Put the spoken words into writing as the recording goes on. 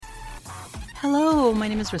Hello, my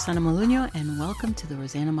name is Rosanna Molinho, and welcome to the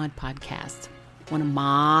Rosanna Mod Podcast. Want to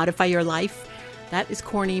modify your life? That is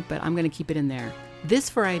corny, but I'm going to keep it in there.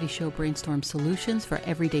 This variety show brainstorms solutions for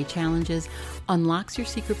everyday challenges, unlocks your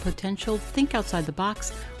secret potential, think outside the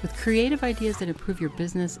box with creative ideas that improve your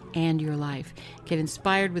business and your life. Get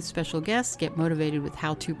inspired with special guests, get motivated with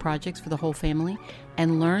how-to projects for the whole family,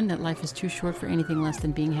 and learn that life is too short for anything less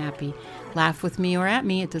than being happy. Laugh with me or at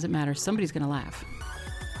me, it doesn't matter. Somebody's going to laugh.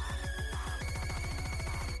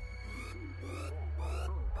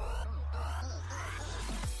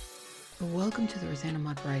 Welcome to the Rosanna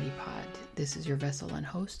Mod Variety Pod. This is your vessel and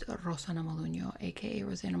host, Rosanna Molinho, aka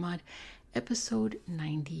Rosanna Mod, episode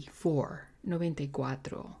 94.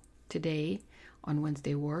 Today, on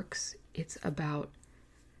Wednesday Works, it's about,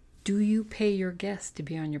 do you pay your guests to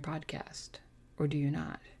be on your podcast, or do you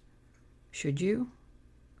not? Should you?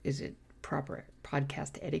 Is it proper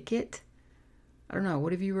podcast etiquette? I don't know.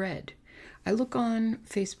 What have you read? I look on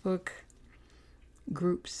Facebook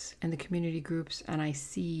groups and the community groups, and I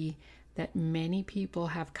see that many people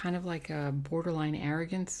have kind of like a borderline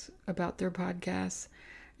arrogance about their podcasts,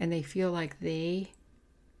 and they feel like they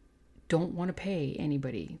don't want to pay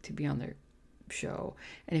anybody to be on their show.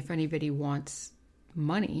 And if anybody wants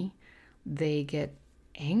money, they get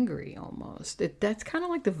angry almost. That's kind of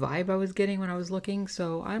like the vibe I was getting when I was looking.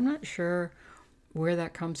 So I'm not sure where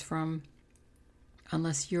that comes from,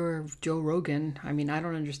 unless you're Joe Rogan. I mean, I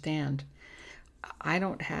don't understand. I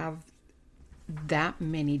don't have that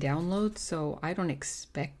many downloads, so I don't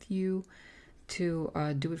expect you to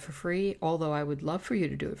do it for free, although I would love for you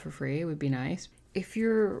to do it for free. It would be nice. If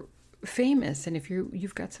you're famous and if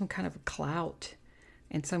you've got some kind of clout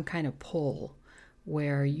and some kind of pull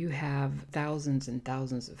where you have thousands and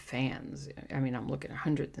thousands of fans, I mean, I'm looking at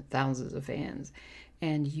hundreds and thousands of fans,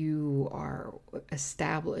 and you are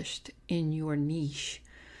established in your niche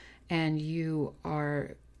and you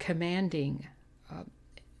are commanding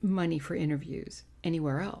money for interviews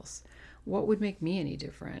anywhere else, what would make me any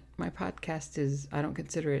different? My podcast I don't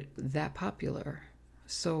consider it that popular.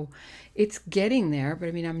 So it's getting there, but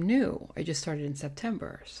I mean, I'm new. I just started in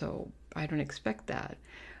September, so I don't expect that.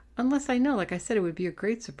 Unless I know, like I said, it would be a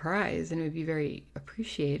great surprise and it would be very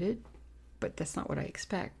appreciated, but that's not what I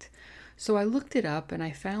expect. So I looked it up and I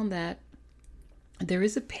found that there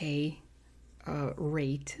is a pay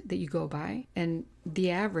rate that you go by, and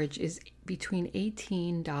the average is between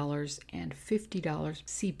 $18 and $50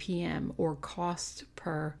 CPM, or cost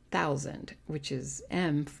per thousand, which is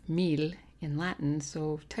mil in Latin.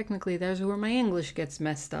 So technically there's where my English gets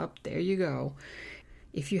messed up. There you go.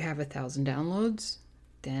 If you have 1,000 downloads,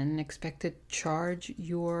 then expect to charge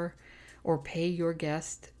or pay your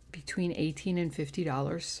guest between $18 and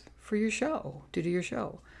 $50 for your show, to do your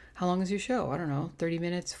show. How long is your show? I don't know, 30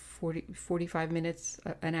 minutes, 45 minutes,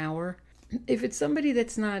 an hour. If it's somebody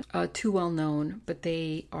that's not too well known, but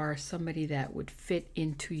they are somebody that would fit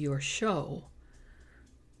into your show,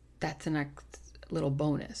 that's a next little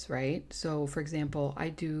bonus, right? So, for example, I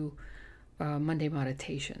do Monday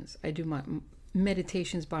meditations. I do my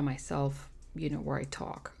meditations by myself, where I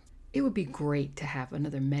talk. It would be great to have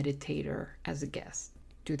another meditator as a guest.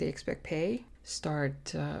 Do they expect pay?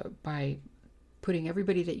 Start by putting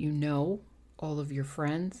everybody that you know, all of your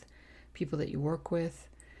friends, people that you work with,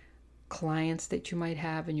 clients that you might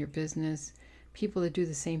have in your business, people that do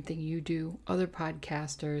the same thing you do, other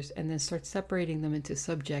podcasters, and then start separating them into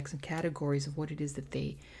subjects and categories of what it is that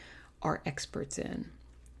they are experts in.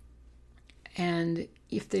 And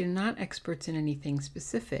if they're not experts in anything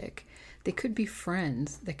specific, they could be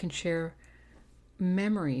friends that can share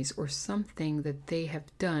memories or something that they have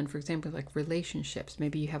done. For example, like relationships.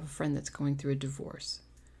 Maybe you have a friend that's going through a divorce,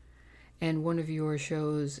 and one of your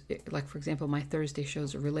shows, like for example, my Thursday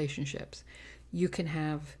shows are relationships. You can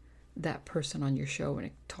have that person on your show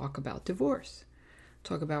and talk about divorce,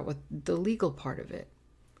 talk about what the legal part of it,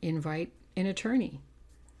 invite an attorney,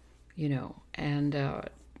 and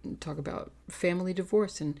talk about family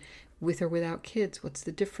divorce and with or without kids. What's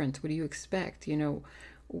the difference? What do you expect?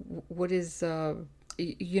 What is,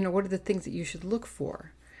 what are the things that you should look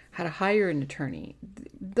for? How to hire an attorney,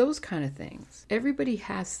 those kind of things. Everybody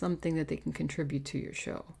has something that they can contribute to your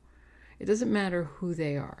show. It doesn't matter who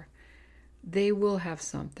they are. They will have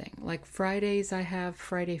something. Like Fridays, I have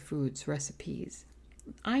Friday foods, recipes.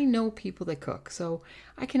 I know people that cook, so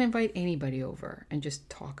I can invite anybody over and just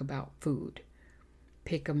talk about food.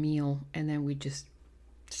 Pick a meal, and then we just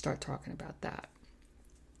start talking about that.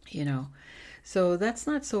 So that's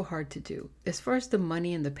not so hard to do. As far as the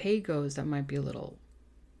money and the pay goes, that might be a little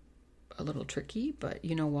tricky, but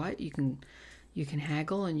you know what? You can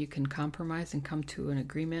haggle and you can compromise and come to an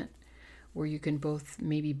agreement where you can both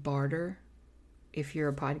maybe barter if you're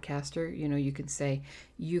a podcaster, you can say,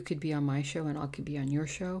 you could be on my show and I could be on your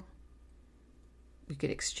show. We could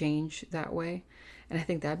exchange that way. And I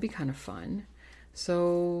think that'd be kind of fun.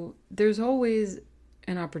 So there's always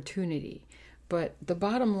an opportunity. But the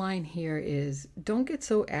bottom line here is, don't get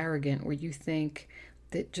so arrogant where you think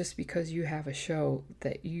that just because you have a show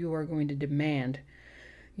that you are going to demand,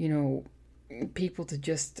 people to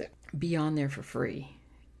just be on there for free.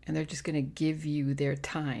 And they're just going to give you their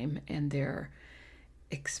time and their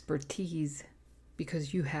expertise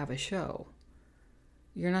because you have a show.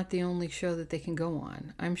 You're not the only show that they can go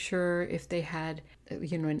on. I'm sure if they had,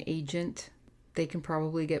 an agent, they can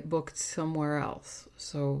probably get booked somewhere else.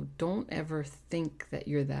 So don't ever think that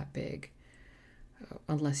you're that big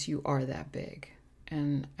unless you are that big.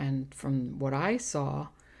 And from what I saw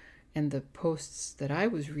and the posts that I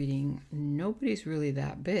was reading, nobody's really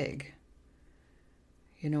that big.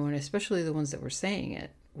 And especially the ones that were saying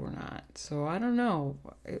it were not. So I don't know.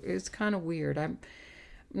 It's kind of weird. I'm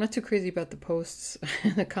not too crazy about the posts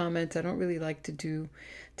and the comments. I don't really like to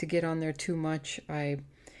get on there too much. I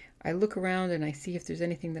look around and I see if there's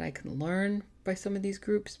anything that I can learn by some of these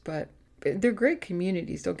groups, but they're great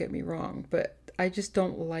communities, don't get me wrong, but I just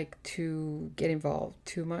don't like to get involved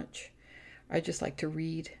too much. I just like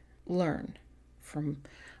to learn from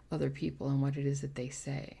other people and what it is that they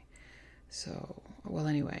say. So, well,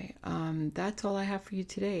 anyway, that's all I have for you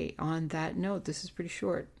today. On that note, this is pretty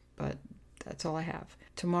short, but that's all I have.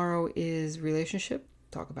 Tomorrow is relationship.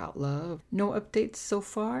 Talk about love. No updates so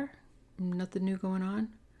far. Nothing new going on.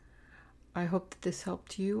 I hope that this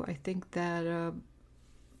helped you. I think that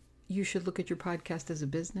you should look at your podcast as a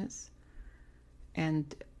business.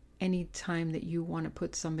 And any time that you want to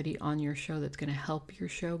put somebody on your show that's going to help your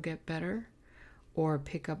show get better or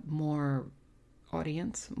pick up more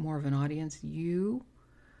of an audience, you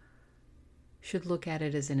should look at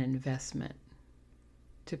it as an investment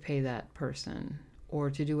to pay that person or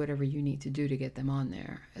to do whatever you need to do to get them on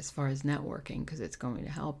there as far as networking, because it's going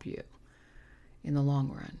to help you in the long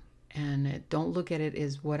run. And don't look at it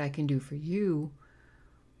as what I can do for you.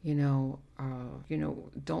 Don't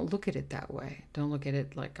look at it that way. Don't look at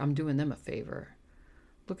it like I'm doing them a favor.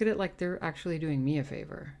 Look at it like they're actually doing me a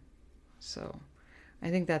favor. So I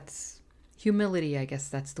think that's humility. I guess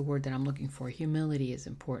that's the word that I'm looking for. Humility is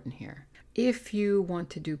important here. If you want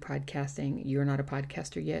to do podcasting, you're not a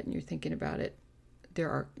podcaster yet and you're thinking about it, there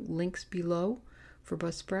are links below for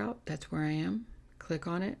Buzzsprout. That's where I am. Click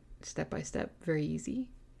on it, step by step, very easy.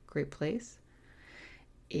 Great place.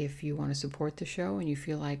 If you want to support the show and you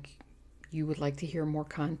feel like you would like to hear more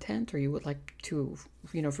content or you would like to,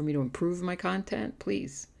 for me to improve my content,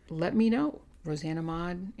 please let me know. Rosanna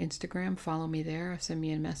Mod, Instagram, follow me there. Send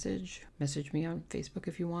me a message me on Facebook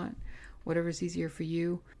if you want. Whatever's easier for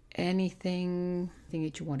you. Anything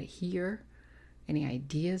that you want to hear, any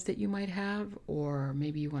ideas that you might have, or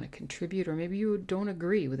maybe you want to contribute, or maybe you don't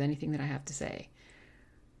agree with anything that I have to say.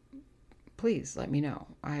 Please let me know.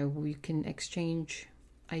 We can exchange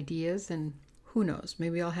ideas, and who knows,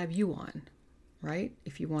 maybe I'll have you on, right?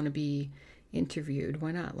 If you want to be interviewed,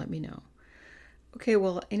 why not? Let me know. Okay,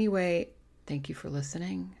 well, anyway, thank you for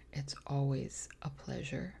listening. It's always a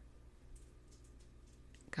pleasure.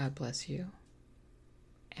 God bless you.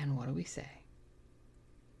 And what do we say?